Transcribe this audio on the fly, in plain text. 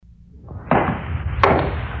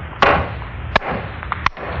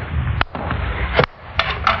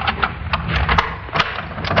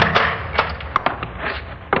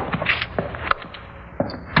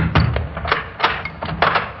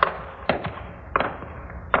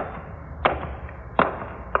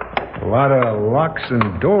lot of locks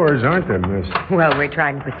and doors, aren't there, miss? Well, we're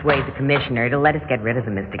trying to persuade the commissioner to let us get rid of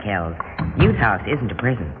them, Mr. Kells. Youth House isn't a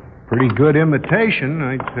prison. Pretty good imitation,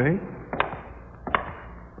 I'd say.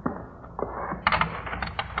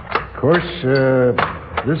 Of course,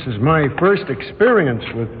 this is my first experience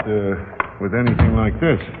with anything like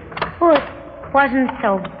this. Oh, it wasn't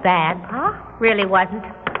so bad, Pa. Really wasn't.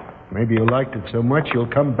 Maybe you liked it so much you'll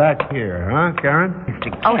come back here, huh, Karen?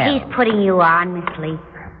 Mr. Kells. Oh, he's putting you on, Miss Lee.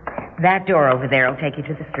 That door over there will take you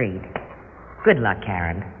to the street. Good luck,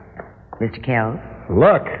 Karen. Mr. Kells?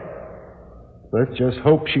 Luck. Let's just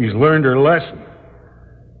hope she's learned her lesson.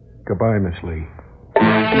 Goodbye, Miss Lee.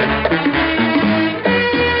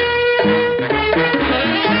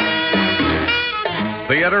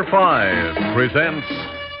 Theater 5 presents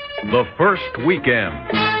The First Weekend.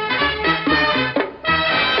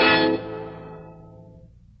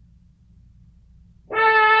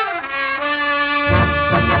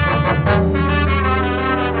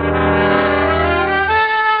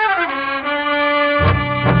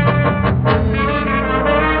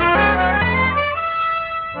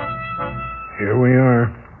 Here we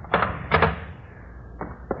are.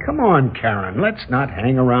 Come on, Karen. Let's not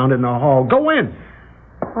hang around in the hall. Go in.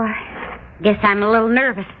 Why, guess I'm a little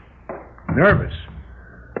nervous. Nervous?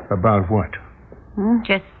 About what?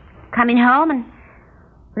 Just coming home and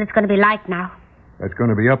what it's going to be like now. That's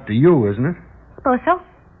going to be up to you, isn't it? Suppose so.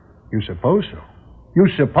 You suppose so? You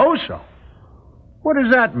suppose so? What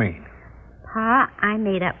does that mean? Pa, I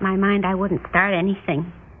made up my mind I wouldn't start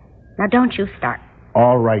anything. Now, don't you start.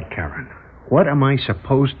 All right, Karen. What am I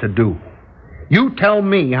supposed to do? You tell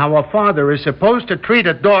me how a father is supposed to treat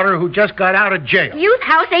a daughter who just got out of jail. Youth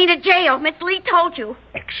House ain't a jail. Miss Lee told you.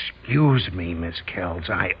 Excuse me, Miss Kells.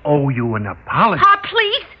 I owe you an apology. Pa,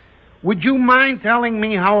 please. Would you mind telling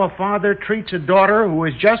me how a father treats a daughter who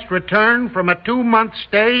has just returned from a 2-month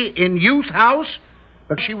stay in Youth House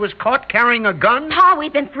because she was caught carrying a gun? Pa,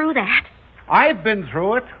 we've been through that. I've been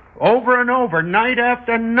through it over and over, night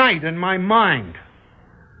after night in my mind.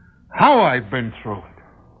 How I've been through it.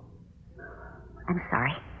 I'm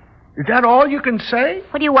sorry. Is that all you can say?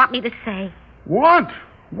 What do you want me to say? Want?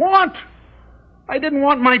 I didn't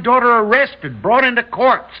want my daughter arrested, brought into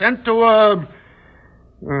court, sent to a...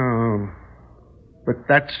 but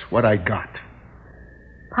that's what I got.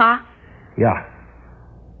 Pa? Yeah.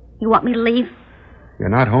 You want me to leave? You're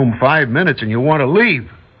not home 5 minutes and you want to leave.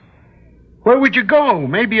 Where would you go?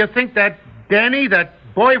 Maybe you think that Danny, that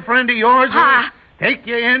boyfriend of yours... Pa! Take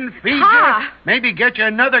you in, feed Pa! you, maybe get you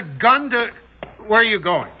another gun to... Where are you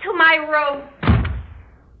going? To my room.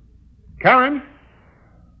 Karen?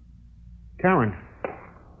 Karen?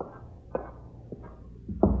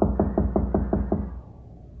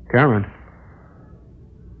 Karen?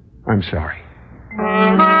 I'm sorry.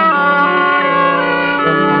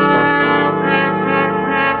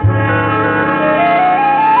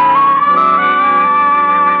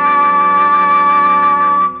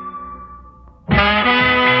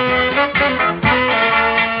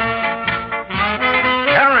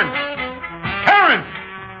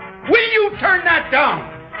 Turn that down.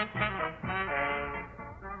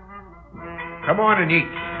 Come on and eat.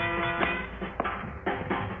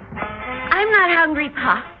 I'm not hungry,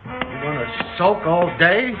 Pa. You want to sulk all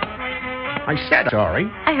day? I said sorry.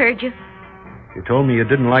 I heard you. You told me you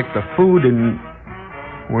didn't like the food and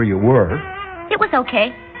where you were. It was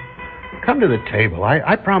okay. Come to the table.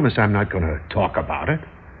 I promise I'm not going to talk about it.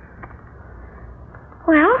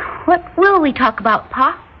 Well, what will we talk about,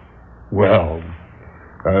 Pa? Well,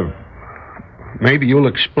 maybe you'll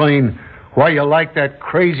explain why you like that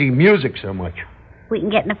crazy music so much. We can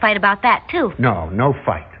get in a fight about that, too. No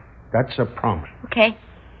fight. That's a promise. Okay.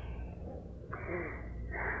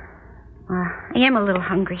 I am a little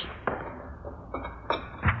hungry.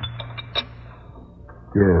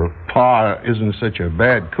 Your pa isn't such a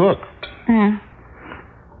bad cook.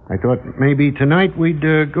 I thought maybe tonight we'd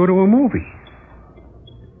go to a movie.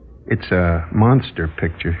 It's a monster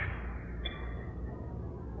picture.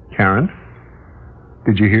 Karen?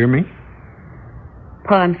 Did you hear me?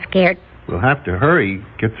 Pa, I'm scared. We'll have to hurry,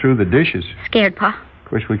 get through the dishes. Scared, Pa. Of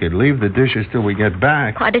course, we could leave the dishes till we get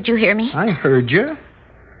back. Pa, did you hear me? I heard you.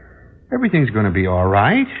 Everything's going to be all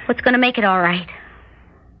right. What's going to make it all right?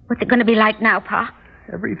 What's it going to be like now, Pa?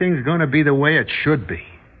 Everything's going to be the way it should be.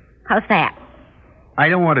 How's that? I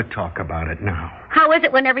don't want to talk about it now. How is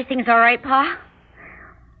it when everything's all right, Pa?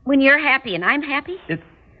 When you're happy and I'm happy?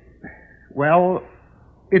 Well,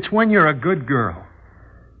 it's when you're a good girl.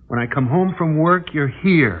 When I come home from work, you're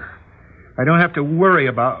here. I don't have to worry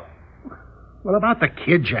about the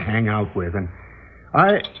kids you hang out with. And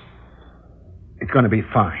it's going to be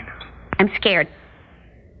fine. I'm scared.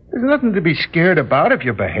 There's nothing to be scared about if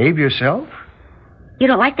you behave yourself. You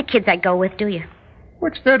don't like the kids I go with, do you?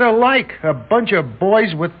 What's there to like? A bunch of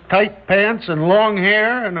boys with tight pants and long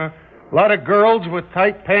hair, and a lot of girls with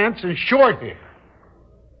tight pants and short hair.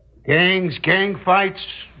 Gangs, gang fights.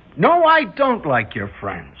 No, I don't like your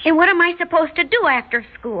friends. And what am I supposed to do after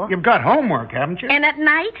school? You've got homework, haven't you? And at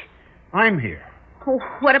night? I'm here. Oh,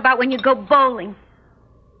 what about when you go bowling?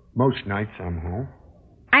 Most nights I'm home.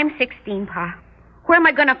 I'm 16, Pa. Where am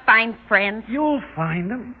I going to find friends? You'll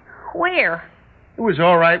find them. Where? It was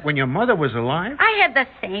all right when your mother was alive. I had the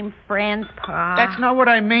same friends, Pa. That's not what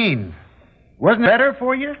I mean. Wasn't it better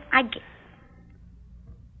for you? I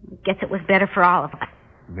guess it was better for all of us.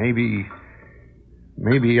 Maybe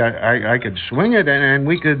I could swing it and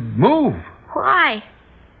we could move. Why?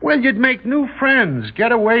 Well, you'd make new friends.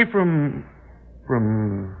 Get away from...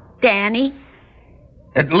 Danny?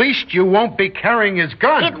 At least you won't be carrying his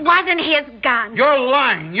gun. It wasn't his gun. You're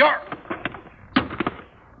lying.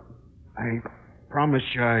 I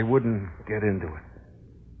promised you I wouldn't get into it.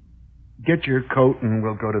 Get your coat and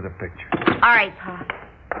we'll go to the picture. All right, Pa.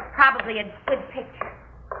 Probably a good picture.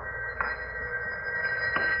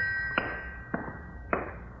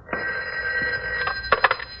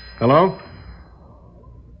 Hello?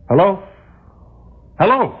 Hello?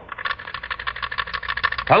 Hello?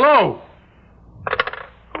 Hello?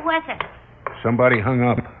 Who was it? Somebody hung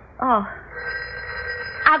up. Oh.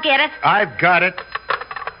 I'll get it. I've got it.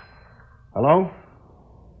 Hello?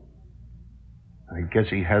 I guess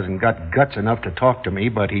he hasn't got guts enough to talk to me,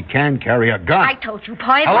 but he can carry a gun. I told you,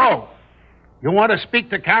 Pa. Hello? You want to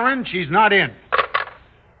speak to Karen? She's not in.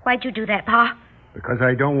 Why'd you do that, Pa? Because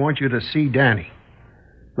I don't want you to see Danny.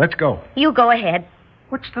 Let's go. You go ahead.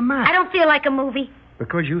 What's the matter? I don't feel like a movie.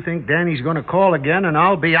 Because you think Danny's going to call again and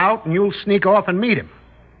I'll be out and you'll sneak off and meet him.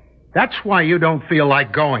 That's why you don't feel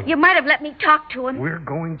like going. You might have let me talk to him. We're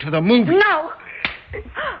going to the movie. No.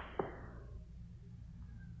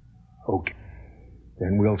 Okay.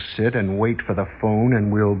 Then we'll sit and wait for the phone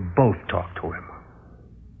and we'll both talk to him.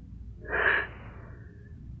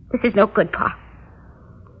 This is no good, Pa.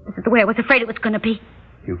 This is the way I was afraid it was going to be.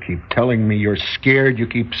 You keep telling me you're scared. You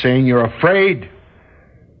keep saying you're afraid.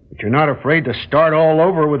 But you're not afraid to start all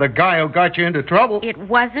over with a guy who got you into trouble. It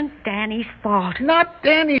wasn't Danny's fault. Not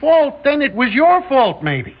Danny's fault. Then it was your fault,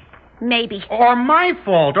 maybe. Maybe. Or my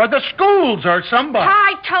fault. Or the school's or somebody. Pa,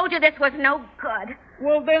 I told you this was no good.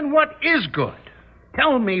 Well, then what is good?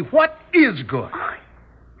 Tell me what is good. Oh,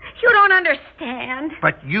 you don't understand.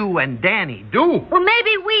 But you and Danny do. Well,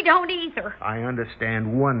 maybe we don't either. I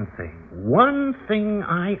understand one thing. One thing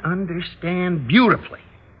I understand beautifully.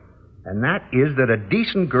 And that is that a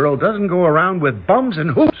decent girl doesn't go around with bums and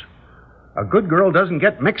hoops. A good girl doesn't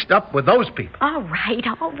get mixed up with those people. All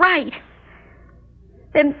right.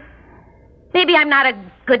 Then maybe I'm not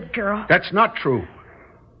a good girl. That's not true.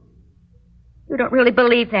 You don't really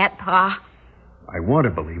believe that, Pa. I want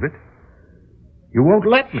to believe it. You won't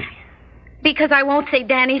let me. Because I won't say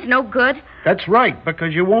Danny's no good? That's right,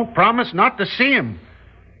 because you won't promise not to see him.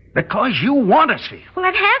 Because you want to see him. Well,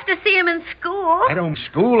 I'd have to see him in school. I don't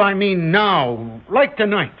school, I mean now. Like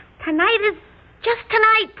tonight. Tonight is just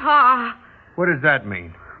tonight, Pa. What does that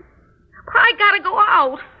mean? Pa, I gotta go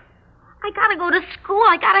out. I gotta go to school.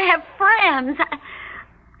 I gotta have friends.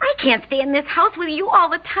 I can't stay in this house with you all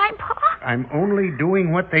the time, Pa. I'm only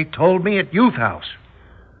doing what they told me at Youth House.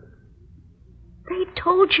 They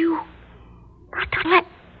told you not to let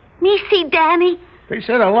me see Danny? They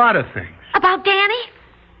said a lot of things. About Danny?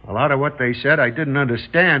 A lot of what they said I didn't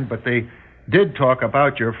understand, but they did talk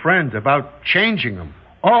about your friends, about changing them.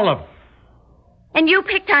 All of them. And you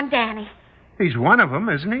picked on Danny? He's one of them,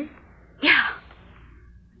 isn't he?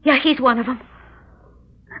 Yeah, he's one of them.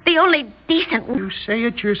 The only decent one. You say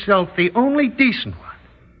it yourself, the only decent one.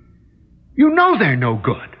 You know they're no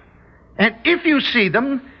good. And if you see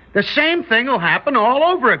them, the same thing will happen all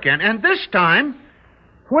over again. And this time,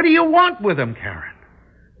 what do you want with them, Karen?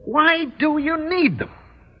 Why do you need them?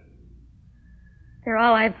 They're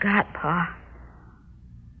all I've got, Pa.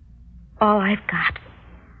 All I've got.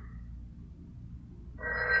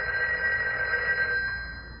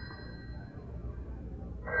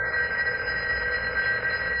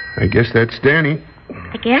 I guess that's Danny.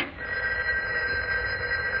 I guess?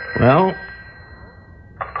 Well?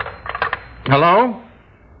 Hello?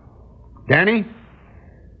 Danny?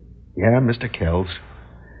 Yeah, Mr. Kells.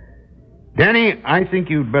 Danny, I think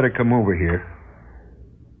you'd better come over here.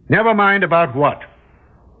 Never mind about what.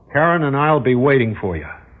 Karen and I'll be waiting for you.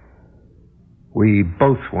 We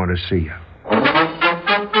both want to see you.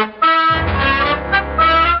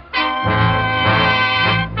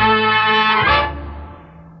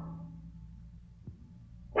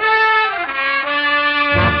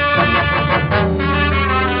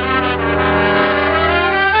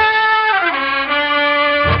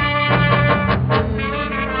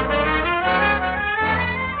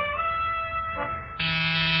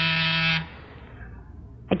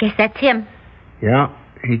 I guess that's him. Yeah,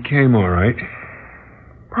 he came all right.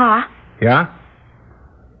 Pa, Yeah?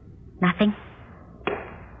 nothing.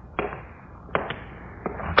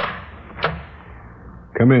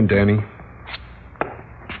 Come in, Danny.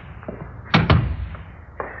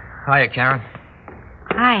 Hiya, Karen.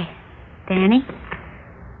 Hi, Danny.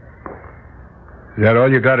 Is that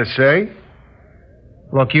all you got to say?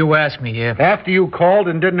 Look, you asked me here. After you called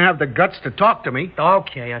and didn't have the guts to talk to me.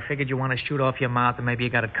 Okay, I figured you want to shoot off your mouth and maybe you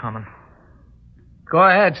got it coming. Go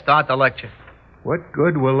ahead, start the lecture. What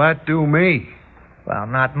good will that do me? Well,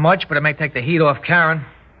 not much, but it may take the heat off Karen.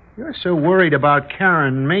 You're so worried about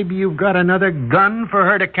Karen. Maybe you've got another gun for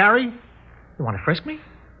her to carry? You want to frisk me?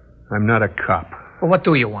 I'm not a cop. Well, what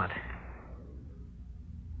do you want?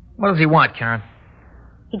 What does he want, Karen?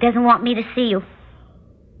 He doesn't want me to see you.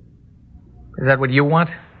 Is that what you want?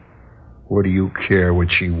 What do you care what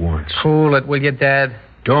she wants? Cool it, will you, Dad?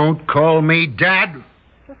 Don't call me Dad.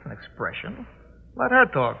 That's an expression. Let her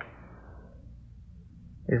talk.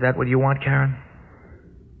 Is that what you want, Karen?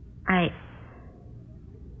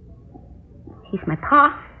 He's my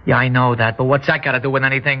pa. Yeah, I know that, but what's that got to do with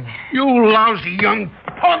anything? You lousy young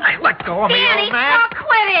punk. Let go of me, Danny, old man. oh,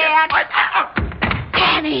 quit it.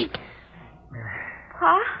 Danny.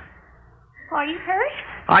 Pa? Are you hurt?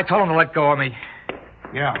 I told him to let go of me.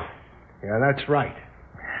 Yeah, that's right.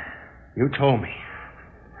 You told me.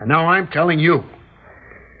 And now I'm telling you.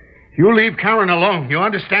 You leave Karen alone, you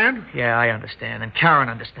understand? Yeah, I understand, and Karen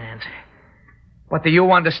understands. What do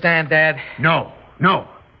you understand, Dad? No.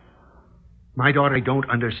 My daughter don't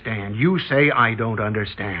understand. You say I don't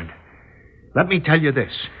understand. Let me tell you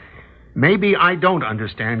this. Maybe I don't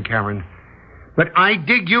understand, Karen, but I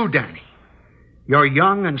dig you, Danny. You're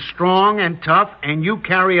young and strong and tough, and you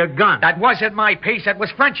carry a gun. That wasn't my piece. That was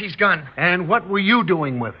Frenchie's gun. And what were you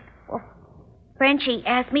doing with it? Frenchie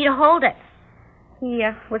asked me to hold it. He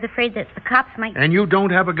was afraid that the cops might... And you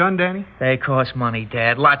don't have a gun, Danny? They cost money,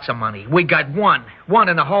 Dad. Lots of money. We got one. One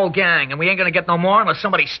in the whole gang, and we ain't gonna get no more unless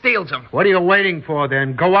somebody steals them. What are you waiting for,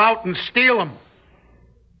 then? Go out and steal them.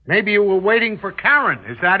 Maybe you were waiting for Karen.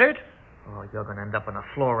 Is that it? Oh, you're gonna end up on the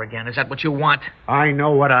floor again. Is that what you want? I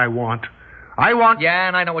know what I want. I want... Yeah,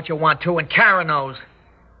 and I know what you want, too, and Karen knows.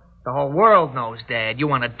 The whole world knows, Dad. You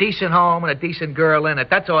want a decent home and a decent girl in it.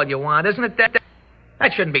 That's all you want, isn't it, Dad?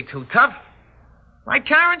 That shouldn't be too tough. Right,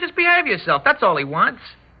 Karen? Just behave yourself. That's all he wants.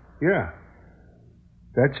 Yeah.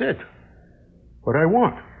 That's it. What I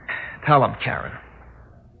want. Tell him, Karen.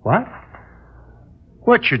 What?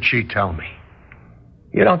 What should she tell me?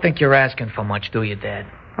 You don't think you're asking for much, do you, Dad?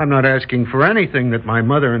 I'm not asking for anything that my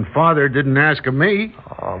mother and father didn't ask of me.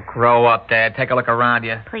 Oh, grow up, Dad. Take a look around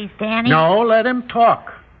you. Please, Danny. No, let him talk.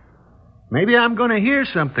 Maybe I'm going to hear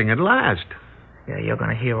something at last. Yeah, you're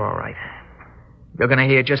going to hear all right. You're going to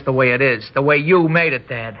hear just the way it is. The way you made it,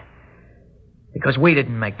 Dad. Because we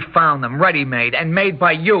didn't make them. Found them ready-made and made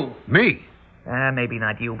by you. Me? Maybe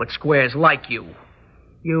not you, but squares like you.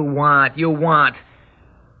 You want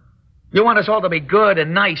us all to be good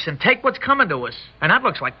and nice and take what's coming to us. And that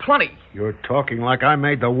looks like plenty. You're talking like I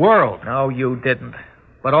made the world. No, you didn't.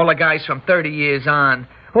 But all the guys from 30 years on,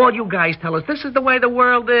 all you guys tell us this is the way the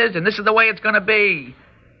world is and this is the way it's going to be.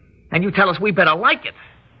 And you tell us we better like it.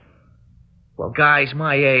 Well, guys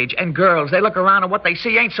my age and girls, they look around and what they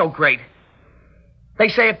see ain't so great. They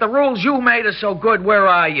say, if the rules you made are so good, where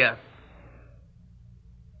are you?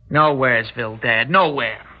 Nowheresville, Dad,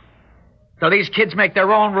 nowhere. So these kids make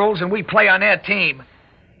their own rules and we play on their team.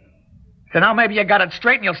 So now maybe you got it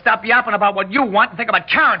straight and you'll stop yapping about what you want and think about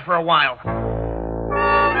Karen for a while.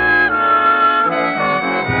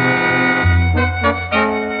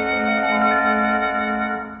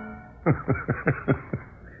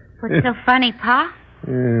 What's so funny, Pa?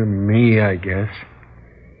 Me, I guess.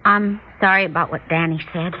 I'm sorry about what Danny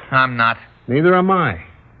said. I'm not. Neither am I.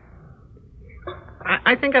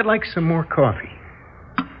 I think I'd like some more coffee.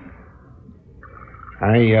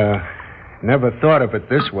 I never thought of it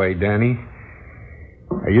this way, Danny.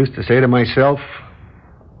 I used to say to myself,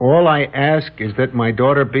 all I ask is that my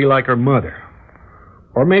daughter be like her mother.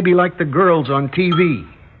 Or maybe like the girls on TV.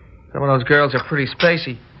 Some of those girls are pretty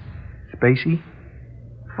spacey. Spacey?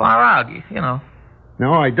 Far out, you know.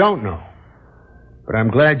 No, I don't know. But I'm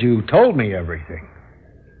glad you told me everything.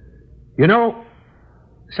 You know,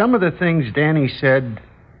 some of the things Danny said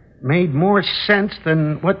made more sense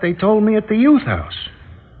than what they told me at the youth house.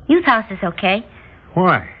 Youth house is okay.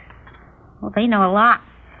 Why? Well, they know a lot.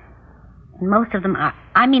 And most of them,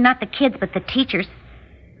 I mean not the kids, but the teachers.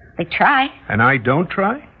 They try. And I don't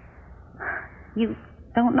try? You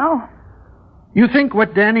don't know. You think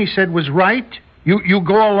what Danny said was right? You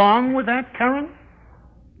go along with that, Karen?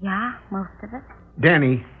 Yeah, most of it.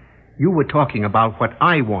 Danny, you were talking about what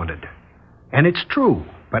I wanted. And it's true,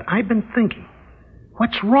 but I've been thinking,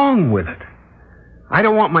 what's wrong with it? I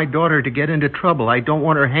don't want my daughter to get into trouble. I don't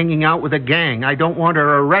want her hanging out with a gang. I don't want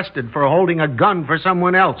her arrested for holding a gun for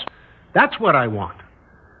someone else. That's what I want.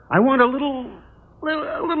 I want a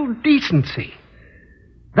little decency.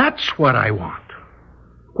 That's what I want.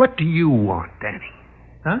 What do you want, Danny?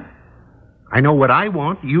 Huh? I know what I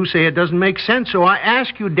want. You say it doesn't make sense, so I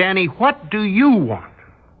ask you, Danny, what do you want?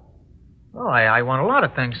 Well, I want a lot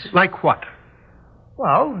of things. Like what?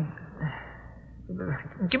 Well,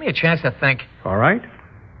 give me a chance to think. All right.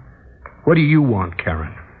 What do you want,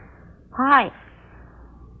 Karen? I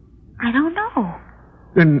don't know.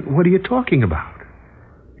 Then what are you talking about?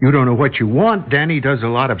 You don't know what you want. Danny does a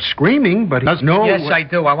lot of screaming, but he does know... Yes, I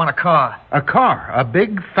do. I want a car. A car? A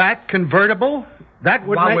big, fat convertible? That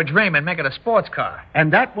would While we're dreaming, make it a sports car.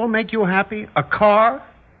 And that will make you happy? A car?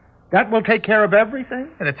 That will take care of everything?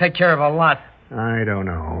 It'll take care of a lot. I don't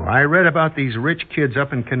know. I read about these rich kids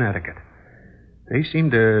up in Connecticut. They seem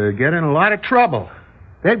to get in a lot of trouble.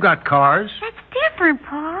 They've got cars. That's different,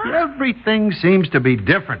 Pa. Everything seems to be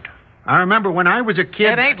different. I remember when I was a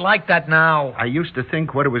kid... It ain't like that now. I used to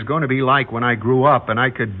think what it was going to be like when I grew up and I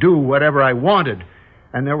could do whatever I wanted.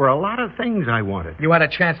 And there were a lot of things I wanted. You had a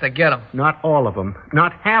chance to get them. Not all of them.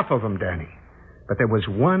 Not half of them, Danny. But there was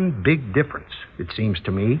one big difference, it seems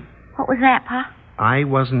to me. What was that, Pa? I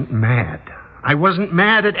wasn't mad. I wasn't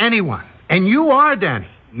mad at anyone. And you are, Danny.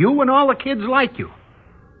 You and all the kids like you.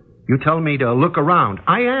 You tell me to look around.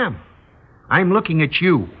 I am. I'm looking at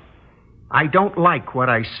you. I don't like what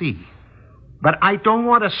I see. But I don't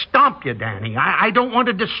want to stomp you, Danny. I don't want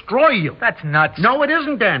to destroy you. That's nuts. No, it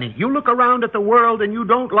isn't, Danny. You look around at the world and you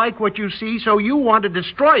don't like what you see, so you want to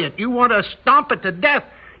destroy it. You want to stomp it to death.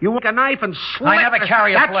 You want a knife and slit I never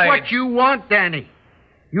carry a blade. That's what you want, Danny.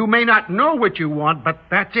 You may not know what you want, but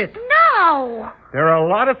that's it. No. There are a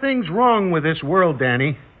lot of things wrong with this world,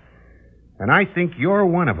 Danny. And I think you're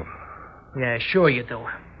one of them. Yeah, sure you do.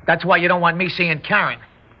 That's why you don't want me seeing Karen.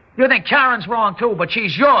 You think Karen's wrong, too, but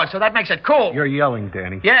she's yours, so that makes it cool. You're yelling,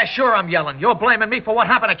 Danny. Yeah, sure I'm yelling. You're blaming me for what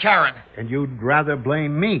happened to Karen. And you'd rather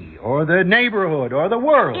blame me, or the neighborhood, or the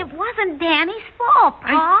world. It wasn't Danny's fault,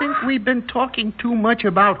 Pa. I think we've been talking too much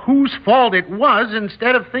about whose fault it was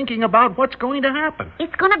instead of thinking about what's going to happen.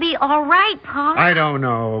 It's going to be all right, Pa. I don't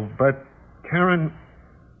know, but, Karen,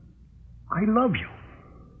 I love you.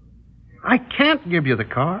 I can't give you the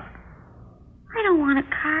car. I don't want a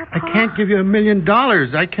car, Pa. I can't give you $1 million.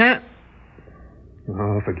 I can't...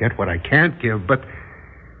 Oh, forget what I can't give, but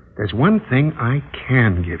there's one thing I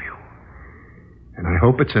can give you. And I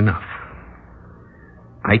hope it's enough.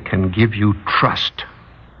 I can give you trust.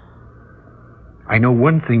 I know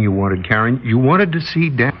one thing you wanted, Karen. You wanted to see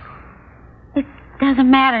Dan. It doesn't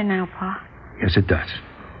matter now, Pa. Yes, it does.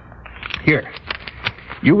 Here.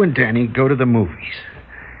 You and Danny go to the movies.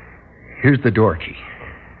 Here's the door key.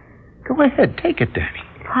 Go ahead, take it, Danny.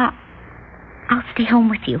 Pa, I'll stay home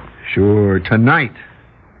with you. Sure, tonight.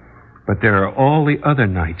 But there are all the other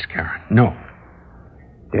nights, Karen. No.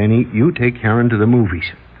 Danny, you take Karen to the movies.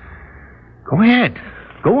 Go ahead.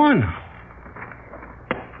 Go on.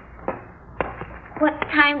 What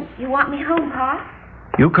time you want me home,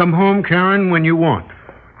 Pa? You come home, Karen, when you want.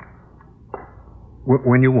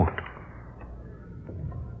 When you want.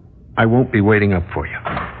 I won't be waiting up for you.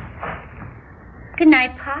 Good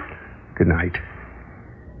night, Pa. Good night.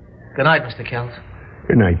 Good night, Mr. Kells.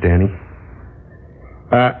 Good night, Danny.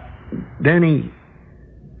 Danny...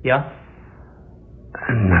 Yeah?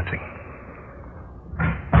 Nothing.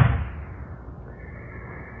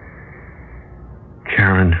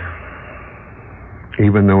 Karen,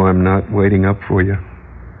 even though I'm not waiting up for you,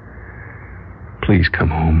 please come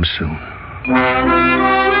home soon.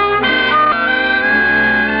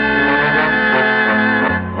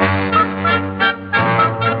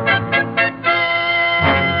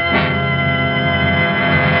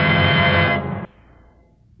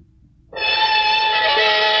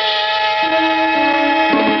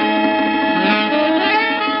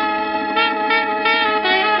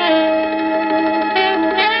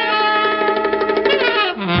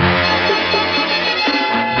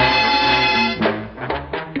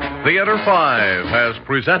 Theater 5 has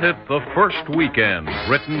presented The First Weekend,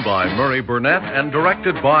 written by Murray Burnett and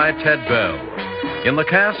directed by Ted Bell. In the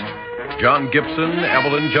cast, John Gibson,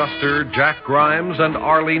 Evelyn Juster, Jack Grimes, and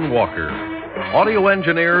Arlene Walker. Audio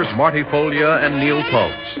engineers Marty Folia and Neil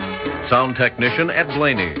Pultz. Sound technician Ed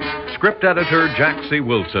Blaney. Script editor Jack C.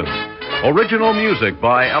 Wilson. Original music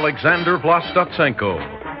by Alexander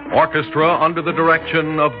Vlastotsenko. Orchestra under the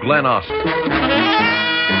direction of Glenn Austin.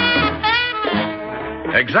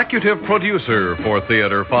 Executive producer for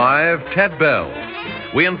Theater 5, Ted Bell.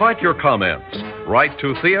 We invite your comments. Write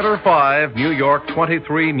to Theater 5, New York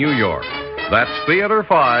 23, New York. That's Theater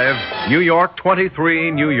 5, New York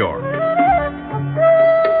 23, New York.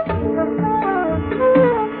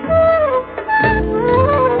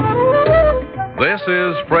 This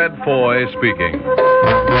is Fred Foy speaking.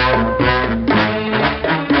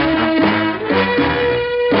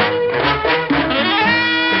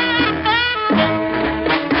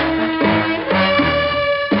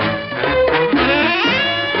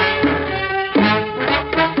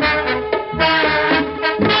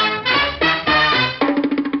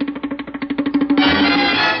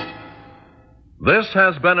 This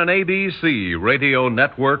has been an ABC Radio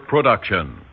Network production.